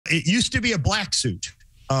it used to be a black suit,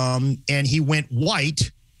 and he went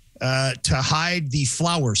white to hide the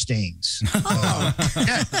flower stains. Oh.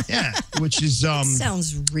 Yeah, which is...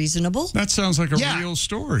 sounds reasonable. That sounds like a real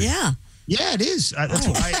story. Yeah. Yeah, it is. That's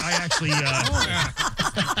what I actually...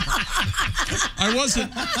 I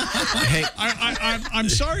wasn't... Hey, I'm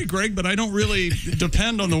sorry, Greg, but I don't really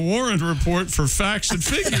depend on the Warren Report for facts and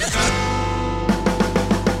figures.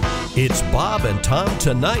 It's Bob and Tom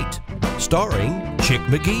Tonight, starring Chick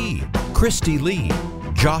McGee, Christy Lee,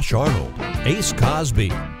 Josh Arnold, Ace Cosby,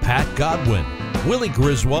 Pat Godwin, Willie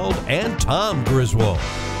Griswold, and Tom Griswold.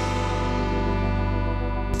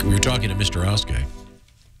 We were talking to Mr. Oskay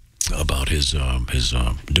about his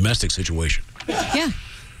domestic situation. Yeah.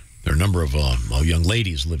 There are a number of young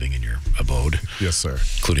ladies living in your abode. Yes, sir.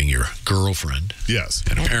 Including your girlfriend. Yes.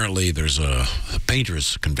 And apparently there's a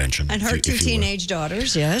painters convention. And her two teenage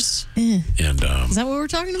daughters, yes. And is that what we're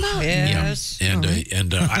talking about? Yes. Yeah.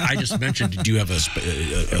 And I just mentioned, do you have a...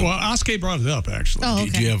 well, Oskay brought it up, actually. Oh,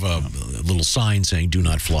 okay. Do you have a little sign saying, do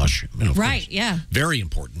not flush? You know, right, yeah. Very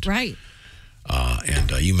important. Right.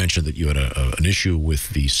 And you mentioned that you had an issue with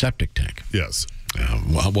the septic tank. Yes.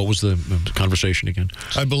 What was the conversation again?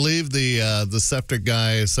 I believe the septic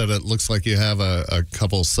guy said it looks like you have a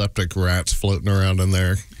couple septic rats floating around in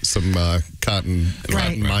there, some cotton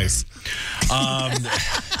mice.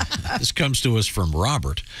 This comes to us from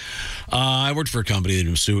Robert. I worked for a company that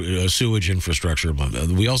did sewage infrastructure.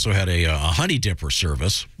 We also had a honey dipper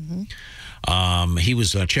service. Mm-hmm. He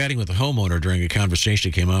was chatting with a homeowner during a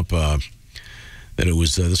conversation that came up that it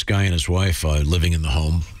was this guy and his wife living in the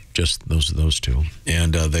home. Just those two.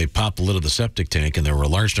 And they popped the lid of the septic tank, and there were a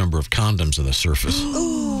large number of condoms on the surface.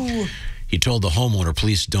 Ooh. He told the homeowner,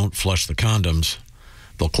 please don't flush the condoms.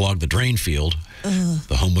 They'll clog the drain field.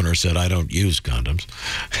 The homeowner said, I don't use condoms.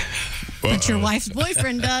 But your wife's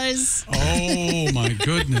boyfriend does. Oh, my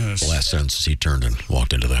goodness. The last sentence, he turned and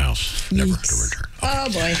walked into the house. Never to return. Okay. Oh,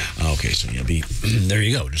 boy. Okay, so there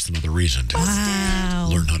you go. Just another reason to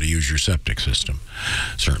learn how to use your septic system.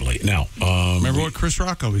 Certainly. Now, remember what Chris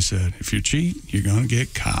Rock always said? If you cheat, you're going to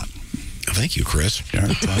get caught. Thank you, Chris. Yeah,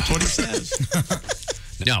 that's what he says.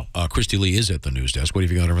 Now, Christy Lee is at the news desk. What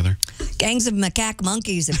have you got over there? Gangs of macaque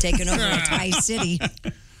monkeys have taken over a Thai city.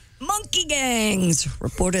 Monkey gangs,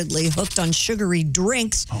 reportedly hooked on sugary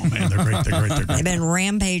drinks. Oh, man, they're great. They've been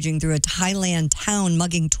rampaging through a Thailand town,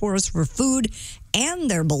 mugging tourists for food and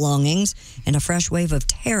their belongings in a fresh wave of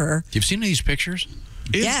terror. You've seen these pictures?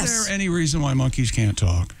 Is there any reason why monkeys can't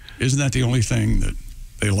talk? Isn't that the only thing that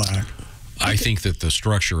they lack? I think that the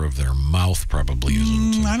structure of their mouth probably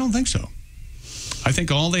isn't. I don't think so. I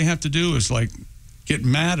think all they have to do is, like, get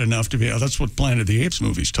mad enough to be... that's what Planet of the Apes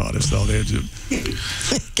movies taught us, though. They had to...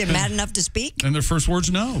 Get mad enough to speak? And their first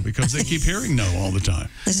word's no, because they keep hearing no all the time.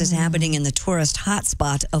 This is happening in the tourist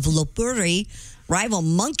hotspot of Lopburi. Rival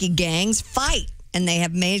monkey gangs fight, and they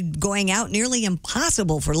have made going out nearly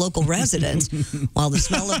impossible for local residents, while the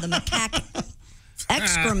smell of the macaque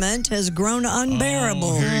excrement has grown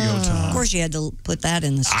unbearable. Oh, here you go, Tom. Of course, you had to put that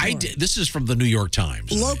in the story. This is from the New York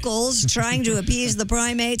Times. Locals trying to appease the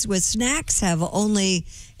primates with snacks have only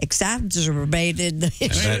exacerbated the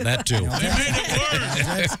issue. That too. They made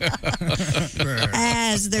it worse.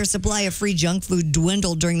 As their supply of free junk food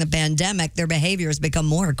dwindled during the pandemic, their behavior has become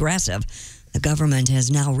more aggressive. The government has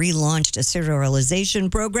now relaunched a serialization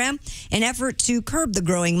program in effort to curb the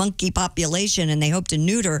growing monkey population, and they hope to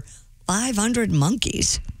neuter 500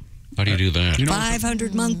 monkeys. How do you do that?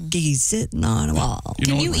 500 monkeys sitting on a wall.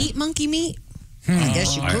 Can you eat monkey meat? I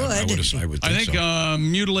guess you could. I would think think so.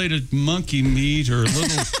 Mutilated monkey meat or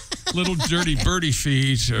little dirty birdie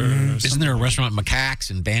feet. Or Isn't there a restaurant,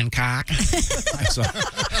 Macaques, in Bangkok?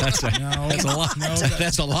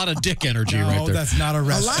 That's a lot of dick energy right there. No, that's not a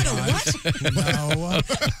restaurant. A lot of what?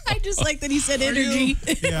 No. I just like that he said energy.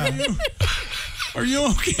 Are you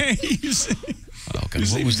okay? You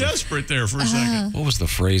seem desperate there for a second. What was the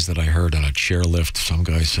phrase that I heard on a chairlift? Some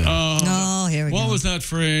guy said. Oh, here we go. What was that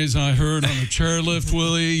phrase I heard on a chairlift,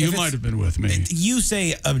 Willie? You might have been with me. You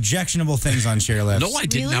say objectionable things on chairlifts. No, I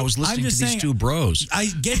didn't. Really? I was listening to these two bros. I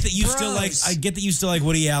get that you still like. I get that you still like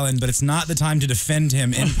Woody Allen, but it's not the time to defend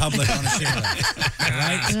him in public on a chairlift.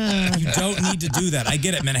 Right? You don't need to do that. I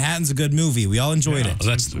get it. Manhattan's a good movie. We all enjoyed it. Well,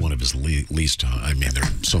 that's one of his least. I mean, there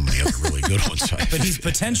are so many other really good ones. But he's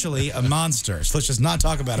potentially a monster. So let's just not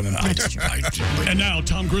talk about him in public. And now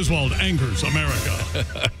Tom Griswold angers America.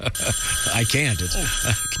 I can't.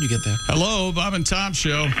 Can you get that? Hello, Bob and Tom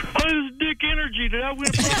Show. Oh, this is Dick Energy. Did I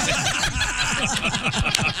win?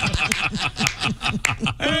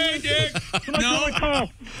 Hey, Dick. No.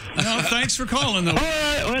 No, thanks for calling, though. All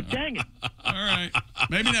right. Well, dang it. All right.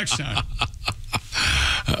 Maybe next time.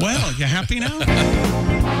 Well, you happy now?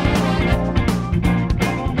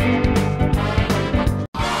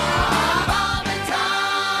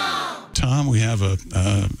 Tom, we have a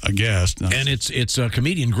guest. And it's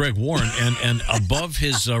comedian Greg Warren, and above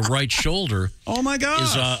his right shoulder oh my gosh,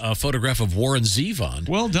 is a photograph of Warren Zevon.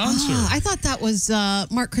 Well done, sir. I thought that was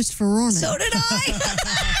Mark Christopher Rorman. So did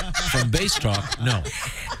I. From Bass Talk. No,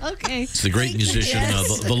 Okay. it's the great musician,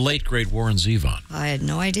 Yes. the late great Warren Zevon. I had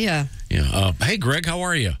no idea. Yeah. Hey, Greg, how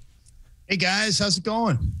are you? Hey guys, how's it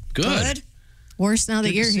going? Good. Worse now that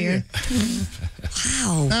Good to you're see here.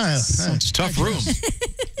 Wow. It's a tough room.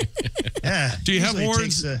 Yeah. Do you have Usually it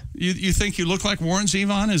Warren's? takes, You think you look like Warren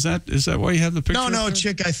Zevon? Is that why you have the picture? no, up there?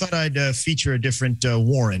 Chick. I thought I'd feature a different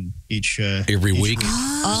Warren each. Every week.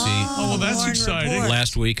 Oh, well, that's Warren exciting. Report.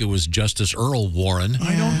 Last week it was Justice Earl Warren.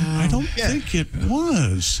 I don't think it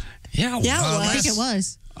was. Yeah. Yeah, it I was. think it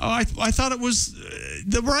was. Oh, I thought it was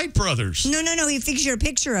the Wright brothers. No. He featured a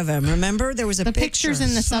picture of him. Remember, there was a The picture. pictures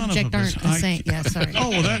in the Son of a subject aren't bitch. the same. Yeah, sorry. Oh,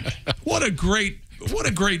 well, what a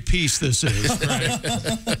great piece this is. Right?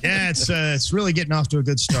 Yeah, it's really getting off to a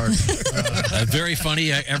good start. Very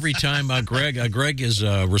funny. Every time Greg is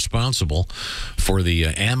responsible for the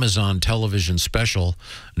Amazon television special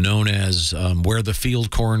known as Where the Field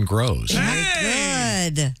Corn Grows. Hey!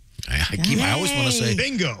 Good. I always want to say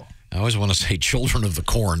Bingo. I always want to say Children of the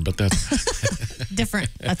Corn, but that's Different.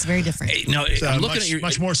 That's very different. Hey, now It's I'm a looking much, at your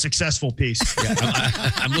much more successful piece.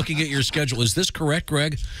 I'm looking at your schedule. Is this correct,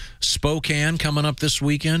 Greg? Spokane coming up this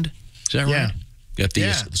weekend. Is that Yeah. right? Got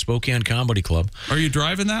the Spokane Comedy Club. Are you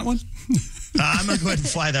driving that one? I'm gonna go ahead and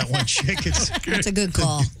fly that one, Chick. That's a good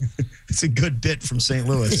call. It's a good bit from St.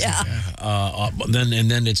 Louis. Yeah.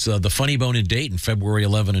 Then it's the Funny Bone in Dayton, February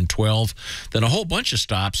 11 and 12. Then a whole bunch of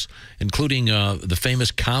stops, including the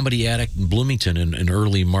famous Comedy Attic in Bloomington in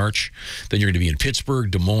early March. Then you're going to be in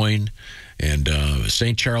Pittsburgh, Des Moines, and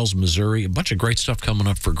St. Charles, Missouri. A bunch of great stuff coming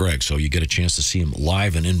up for Greg, so you get a chance to see him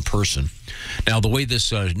live and in person. Now, the way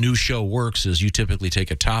this new show works is you typically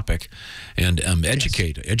take a topic and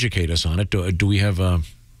educate us on it. Do we have a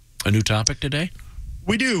new topic today?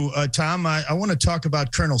 We do, Tom. I want to talk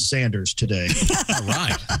about Colonel Sanders today. All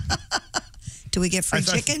right. Do we get free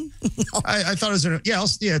chicken? No. I thought it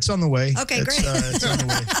was it's on the way. Okay, great. It's on the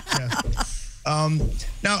way. Yeah.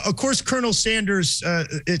 Now, of course, Colonel Sanders,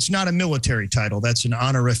 it's not a military title. That's an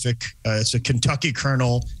honorific. It's a Kentucky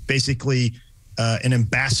colonel, basically an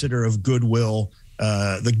ambassador of goodwill.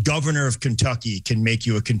 The governor of Kentucky can make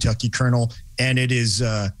you a Kentucky colonel, and it is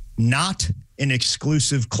not an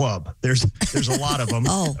exclusive club. There's a lot of them.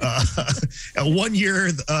 One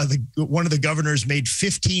year, one of the governors made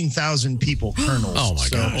 15,000 people colonels. Oh my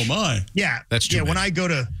gosh! Oh my! Yeah, That's too many. When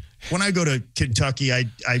I go to Kentucky, I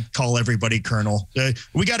call everybody Colonel.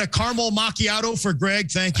 We got a caramel macchiato for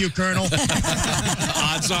Greg. Thank you, Colonel.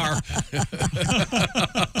 Odds are.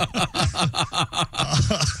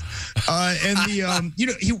 And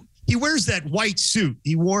he wears that white suit.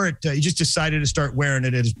 He wore it. He just decided to start wearing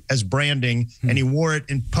it as branding, and he wore it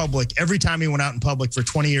in public every time he went out in public for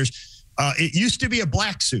 20 years. It used to be a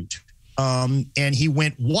black suit, and he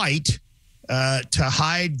went white to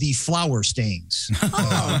hide the flower stains.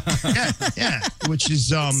 Yeah, which is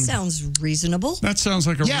Sounds reasonable. That sounds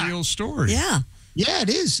like a real story. Yeah. Yeah, it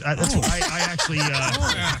is. That's why I actually.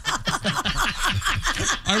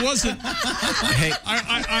 I wasn't. Hey,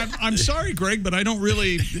 I'm sorry, Greg, but I don't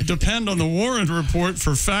really depend on the Warren Report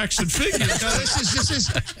for facts and figures. No, this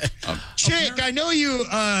is Chick. I know you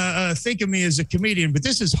think of me as a comedian, but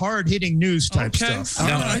this is hard hitting news type stuff. All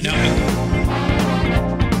right.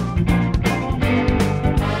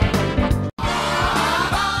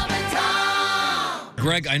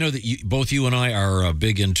 Greg, I know that both you and I are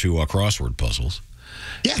big into crossword puzzles.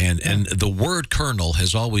 Yeah. And the word colonel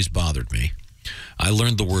has always bothered me. I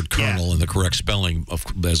learned the word colonel and the correct spelling,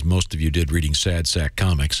 as most of you did reading Sad Sack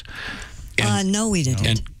comics. And, No, we didn't.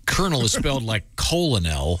 and colonel is spelled like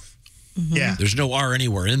colonel. Yeah. There's no R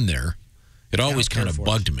anywhere in there. It always kind of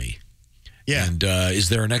bugged me. Yeah. And is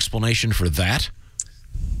there an explanation for that?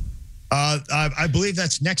 I believe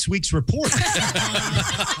that's next week's report.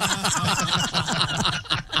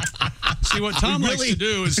 See, what Tom likes to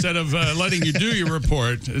do, instead of letting you do your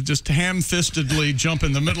report, just ham-fistedly jump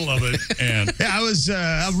in the middle of it. And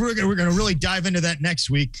Yeah, we're going to really dive into that next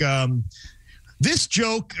week. This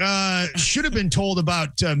joke should have been told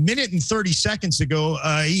about a minute and 30 seconds ago.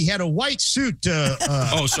 He had a white suit to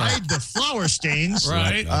hide the flower stains.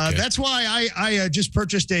 Right. Okay. That's why I just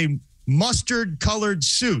purchased a mustard-colored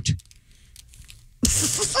suit.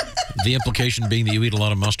 The implication being that you eat a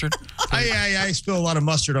lot of mustard? I spill a lot of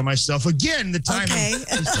mustard on myself. Again, the time. Okay.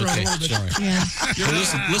 Okay, sorry. Yeah.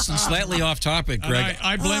 Listen, slightly off topic, Greg.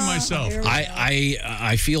 I blame myself.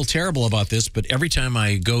 I feel terrible about this, but every time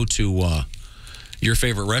I go to your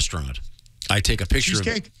favorite restaurant, I take a picture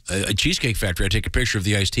Cheesecake? of a Cheesecake Factory. I take a picture of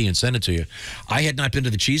the iced tea and send it to you. I had not been to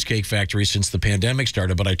the Cheesecake Factory since the pandemic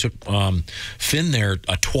started, but I took Finn there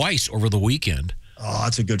twice over the weekend. Oh,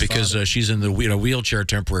 that's a good because she's in the wheelchair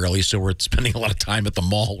temporarily, so we're spending a lot of time at the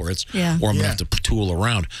mall where I'm going to have to tool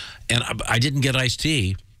around. And I didn't get iced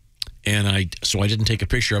tea, and so I didn't take a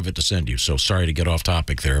picture of it to send you. So sorry to get off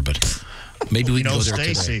topic there, but maybe we can go there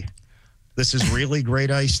Stacey, today. This is really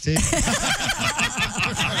great iced tea.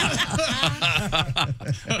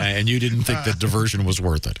 And you didn't think that diversion was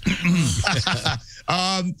worth it.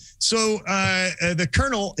 So the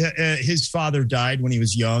colonel, his father died when he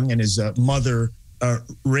was young, and his mother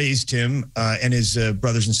raised him and his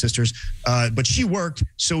brothers and sisters. But she worked,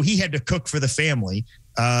 so he had to cook for the family.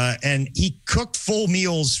 And he cooked full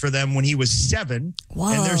meals for them when he was 7.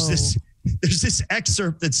 Whoa. And there's this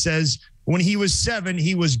excerpt that says when he was 7,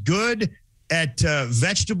 he was good at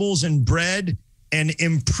vegetables and bread and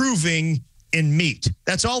improving in meat.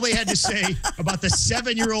 That's all they had to say about the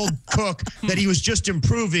 7-year-old cook, that he was just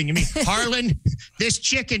improving. I mean, Harlan, this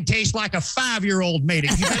chicken tastes like a 5-year-old made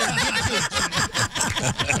it. You better give it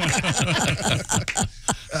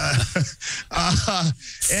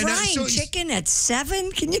Frying chicken at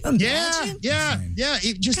 7? Can you imagine? Yeah.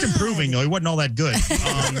 Just improving, though. He wasn't all that good.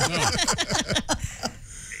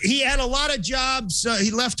 He had a lot of jobs. He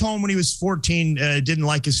left home when he was 14, didn't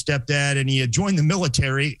like his stepdad, and he joined the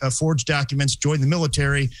military, forged documents, joined the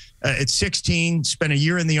military at 16, spent a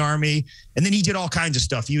year in the Army, and then he did all kinds of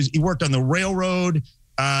stuff. He worked on the railroad.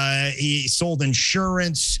 He sold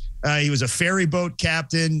insurance. He was a ferry boat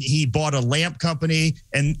captain. He bought a lamp company.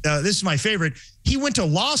 And this is my favorite. He went to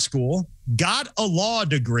law school, got a law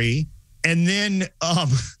degree, and then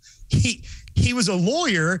he was a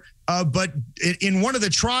lawyer. But in one of the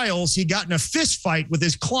trials, he got in a fist fight with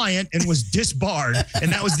his client and was disbarred,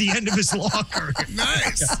 and that was the end of his law career.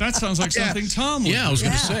 Nice. That sounds like something Tom would do. I was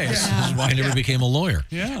going to say. This is why I never became a lawyer.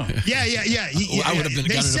 Yeah. I would have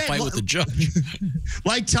gotten in a fight with the judge.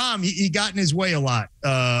 Like Tom, he got in his way a lot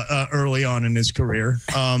early on in his career.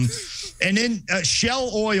 And then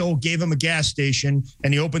Shell Oil gave him a gas station,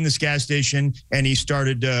 and he opened this gas station, and he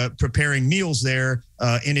started preparing meals there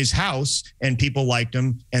in his house, and people liked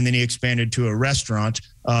him. And then he expanded to a restaurant,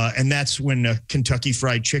 and that's when Kentucky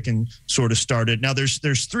Fried Chicken sort of started. Now, there's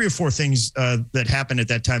 3 or 4 things that happened at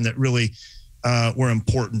that time that really were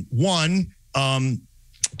important. One,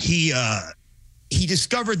 he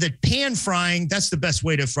discovered that pan frying, that's the best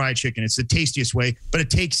way to fry chicken. It's the tastiest way, but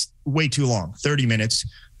it takes way too long, 30 minutes.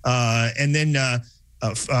 And then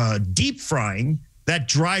deep frying, that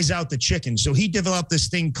dries out the chicken. So he developed this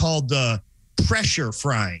thing called pressure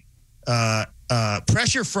frying.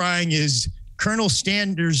 Pressure frying is Colonel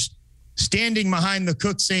Sanders standing behind the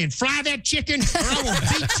cook saying, "Fry that chicken, or I will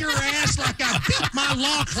beat your ass like I beat my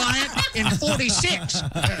law client in 46.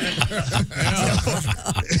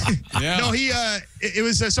 No, it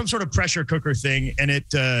was some sort of pressure cooker thing, and it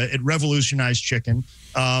revolutionized chicken.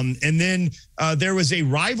 And then there was a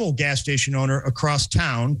rival gas station owner across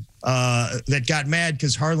town that got mad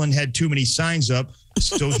because Harlan had too many signs up.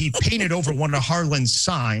 So he painted over one of Harlan's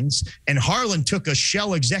signs, and Harlan took a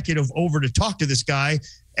Shell executive over to talk to this guy,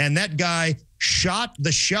 and that guy shot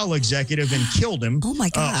the Shell executive and killed him. Oh, my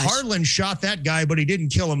gosh. Harlan shot that guy, but he didn't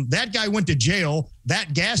kill him. That guy went to jail.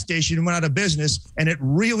 That gas station went out of business, and it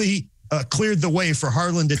really cleared the way for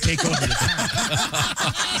Harlan to take over the town.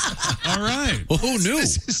 All right. Well, who knew?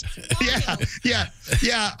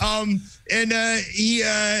 And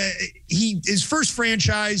his first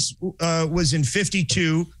franchise was in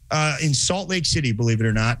 52 in Salt Lake City, believe it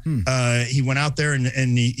or not. He went out there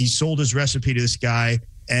and he sold his recipe to this guy,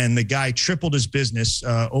 and the guy tripled his business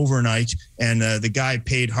overnight. And the guy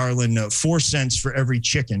paid Harlan 4 cents for every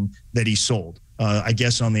chicken that he sold. I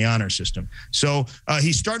guess on the honor system. So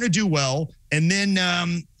he's starting to do well. And then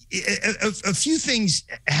a few things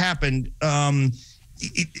happened.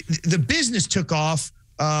 The business took off,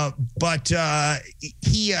 but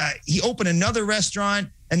he opened another restaurant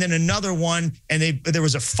and then another one, and there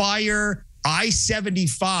was a fire.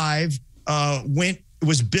 I-75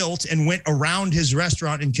 was built and went around his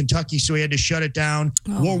restaurant in Kentucky, so he had to shut it down.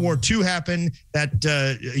 Oh. World War II happened. That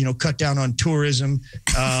cut down on tourism,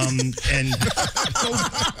 and so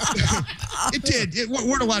it did. It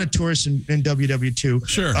weren't a lot of tourists in WW2.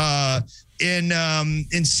 Sure.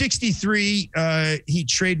 In 63, he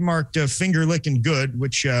trademarked Finger Lickin' Good,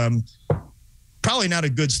 which Probably not a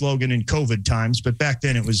good slogan in COVID times, but back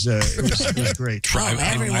then it was great.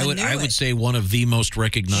 I would say one of the most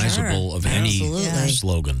recognizable of any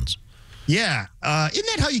slogans. Yeah. Isn't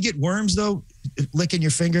that how you get worms, though? Licking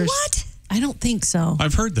your fingers? What? I don't think so.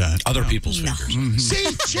 I've heard that. Other people's fingers.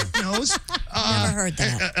 See, Chick knows. Never heard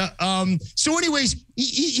that. So anyways,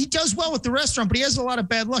 he does well with the restaurant, but he has a lot of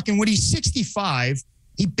bad luck. And when he's 65,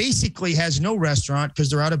 he basically has no restaurant because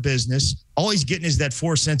they're out of business. All he's getting is that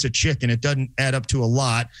 4 cents a chicken. It doesn't add up to a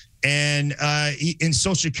lot. And in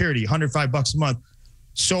Social Security, $105 a month.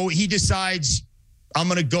 So he decides, I'm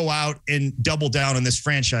going to go out and double down on this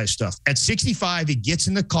franchise stuff. At 65, he gets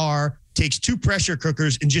in the car, takes 2 pressure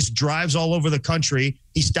cookers, and just drives all over the country.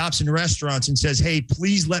 He stops in restaurants and says, hey,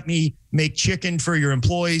 please let me make chicken for your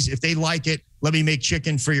employees. If they like it, let me make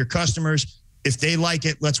chicken for your customers. If they like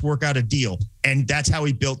it, let's work out a deal. And that's how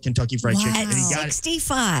he built Kentucky Fried Chicken. And he got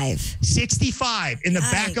 65. 65 in the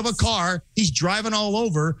back of a car. He's driving all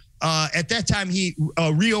over. At that time, he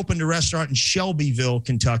reopened a restaurant in Shelbyville,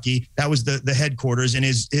 Kentucky. That was the headquarters. And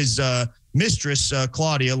his mistress,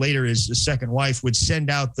 Claudia, later his second wife, would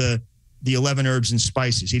send out the 11 herbs and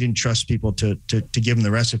spices. He didn't trust people to give him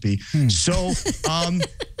the recipe. So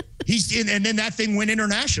and then that thing went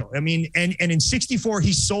international. I mean, and in 64,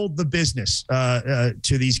 he sold the business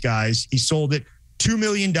to these guys. He sold it $2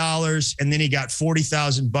 million, and then he got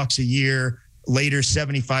 $40,000 a year. Later,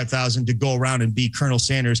 $75,000 to go around and be Colonel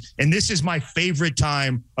Sanders. And this is my favorite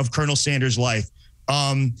time of Colonel Sanders' life.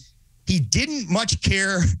 He didn't much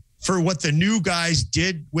care for what the new guys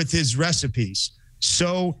did with his recipes.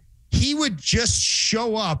 So he would just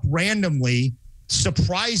show up randomly,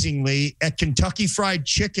 surprisingly, at Kentucky Fried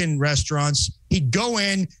Chicken restaurants. He'd go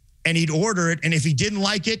in and he'd order it. And if he didn't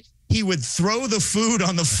like it, he would throw the food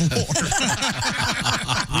on the floor.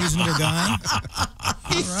 Reasonable guy.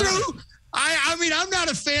 He threw... I mean, I'm not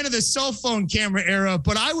a fan of the cell phone camera era,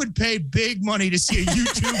 but I would pay big money to see a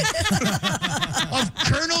YouTube of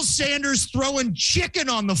Colonel Sanders throwing chicken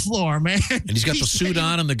on the floor, man. And he's got the suit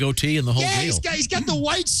on and the goatee and the whole deal. He's got the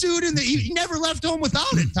white suit and he never left home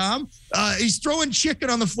without it, Tom. He's throwing chicken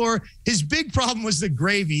on the floor. His big problem was the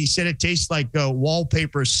gravy. He said it tastes like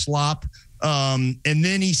wallpaper slop. And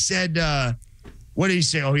then he said, what did he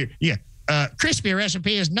say? Oh, here, yeah. Crispy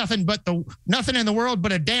recipe is nothing in the world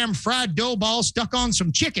but a damn fried dough ball stuck on some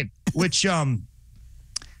chicken, which I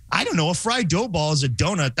don't know. A fried dough ball is a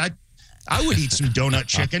donut. I would eat some donut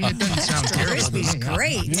chicken. It doesn't sound terrible. Crispy's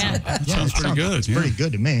great. Yeah, sounds pretty good. Pretty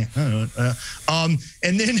good to me.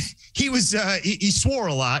 And then he was he swore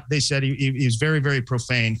a lot. They said he was very, very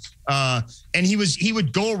profane. And he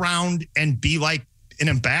would go around and be like an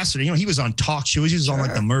ambassador. You know, he was on talk shows. He was on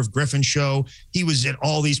like the Merv Griffin show. He was at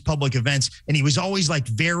all these public events, and he was always like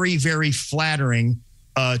very, very flattering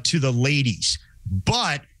to the ladies.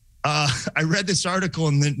 But I read this article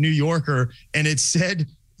in the New Yorker, and it said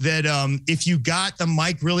that if you got the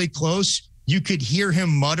mic really close, you could hear him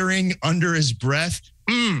muttering under his breath,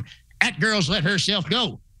 that girl's let herself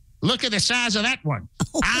go. Look at the size of that one.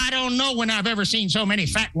 I don't know when I've ever seen so many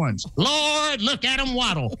fat ones. Lord, look at them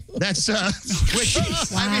waddle. That's which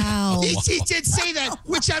wow. I mean, he did say that.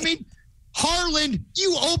 Which I mean, Harlan,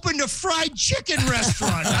 you opened a fried chicken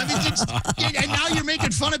restaurant. I mean, and now you're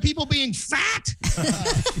making fun of people being fat.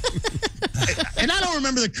 And I don't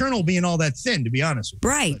remember the Colonel being all that thin, to be honest with you.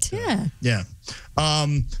 Right. But, yeah.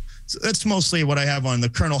 So that's mostly what I have on the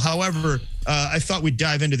Colonel. However, I thought we'd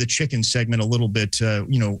dive into the chicken segment a little bit.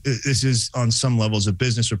 This is on some levels a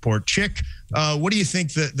business report. Chick, what do you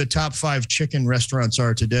think the top 5 chicken restaurants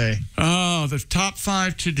are today? Oh, the top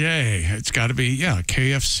 5 today. It's got to be,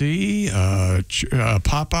 KFC,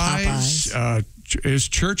 Popeyes. Is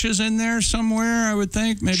Church's in there somewhere, I would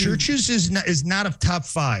think? Maybe Church's is not a top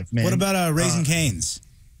 5, man. What about Raising Cane's?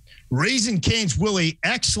 Raising Cane's, Willie,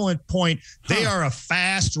 excellent point. They are a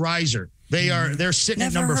fast riser. They're sitting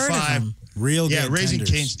at number 5. Real good. Raising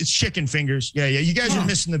Cane's. It's chicken fingers. Yeah. You guys are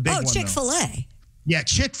missing the big one. Chick-fil-A. Yeah,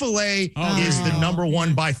 Chick-fil-A is the number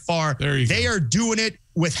 1 by far. They are doing it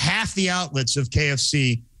with half the outlets of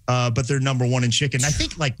KFC, but they're number 1 in chicken. I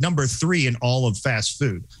think like number 3 in all of fast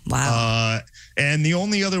food. Wow. And the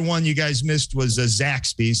only other one you guys missed was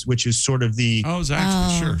Zaxby's, which is sort of the... Oh,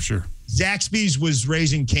 Zaxby's, sure. Zaxby's was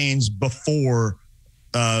Raising Cane's before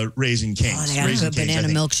Raising Cane's. Oh, they got a good banana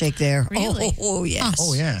milkshake there. Really? Oh, yes.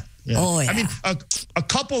 Oh, yeah. Oh, yeah. I mean, a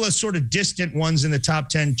couple of sort of distant ones in the top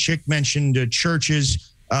 10. Chick mentioned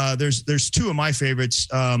Church's. There's two of my favorites.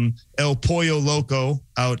 El Pollo Loco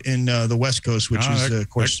out in the West Coast, which is of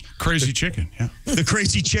course Crazy Chicken. Yeah, the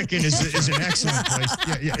Crazy Chicken is an excellent place.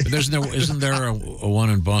 Yeah. Isn't there a one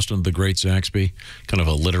in Boston, the Great Zaxby? Kind of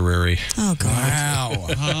a literary. Oh God!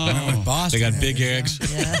 Wow. Boston. They got big eggs.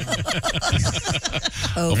 Yeah.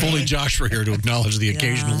 If only Josh were here to acknowledge the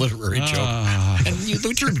occasional literary joke. And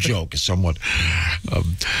the term joke is somewhat.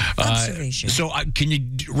 Observation. So can you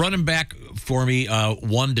run them back for me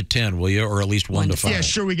 1 to 10, will you? Or at least 1 to 5? Yeah,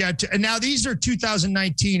 sure. We got and now these are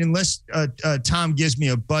 2019, unless Tom gives me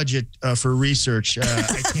a budget for research. I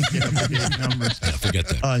can't get up to date numbers. Yeah, forget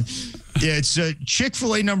that. It's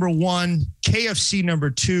Chick-fil-A number 1, KFC number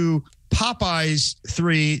 2, Popeyes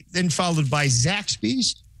 3, then followed by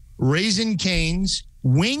Zaxby's, Raising Cane's,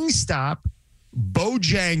 Wingstop,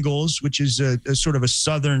 Bojangles, which is a sort of a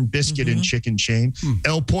southern biscuit and chicken chain,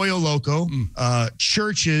 El Pollo Loco,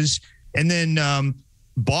 Church's, and then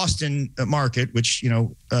Boston Market, which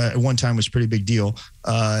at one time was a pretty big deal.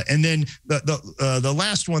 And then the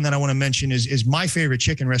last one that I want to mention is my favorite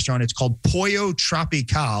chicken restaurant. It's called Pollo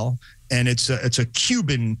Tropical, and it's a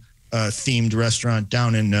Cuban themed restaurant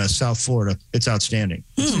down in South Florida. It's outstanding.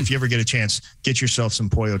 So if you ever get a chance, get yourself some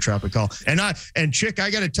Pollo Tropical. And Chick, I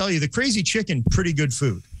got to tell you, the Crazy Chicken, pretty good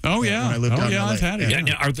food. Oh yeah, when I lived down in LA. I've had it.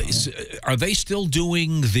 Yeah. Are they still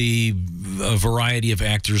doing the variety of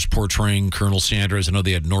actors portraying Colonel Sanders? I know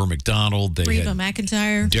they had Norm Macdonald, they Reba had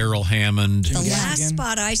McEntire, Daryl Hammond. The last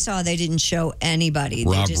spot I saw, they didn't show anybody.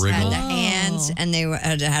 Rob They just Riggle. had the hands, and they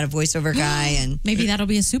had a voiceover guy. And maybe that'll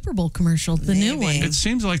be a Super Bowl commercial, the new one. It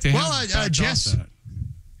seems like they have. Jess,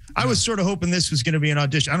 I was sort of hoping this was going to be an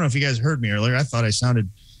audition. I don't know if you guys heard me earlier. I thought I sounded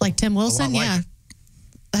like Tim Wilson. like Yeah. it.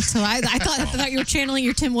 That's how I thought you were channeling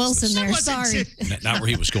your Tim Wilson there. Sorry. Not where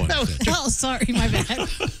he was going. Oh, sorry, my bad.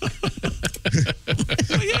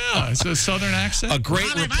 Yeah, it's a southern accent. A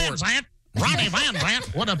great report. Ronnie Van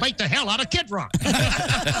Zant would have beat the hell out of Kid Rock.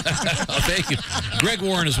 Thank you. Greg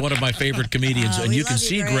Warren is one of my favorite comedians, and you can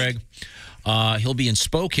see Greg. He'll be in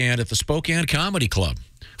Spokane at the Spokane Comedy Club,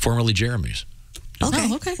 formerly Jeremy's. okay.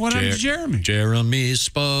 Oh, okay. What happened to Jeremy? Jeremy's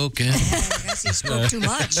Spokane. I guess he spoke too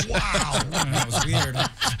much. Wow. That was weird.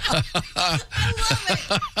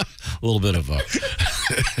 A little bit of a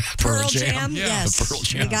Pearl Jam. Yeah, Yes, Pearl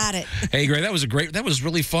Jam. we got it. Hey, Greg, that was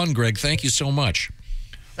really fun, Greg. Thank you so much.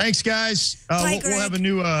 Thanks, guys. Bye, We'll have a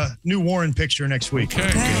Greg. new Warren picture next week.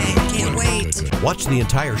 Okay, can't wait. Watch the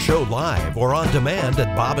entire show live or on demand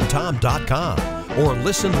at bobandtom.com or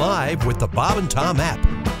listen live with the Bob and Tom app.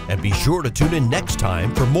 And be sure to tune in next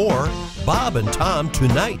time for more Bob and Tom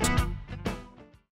Tonight.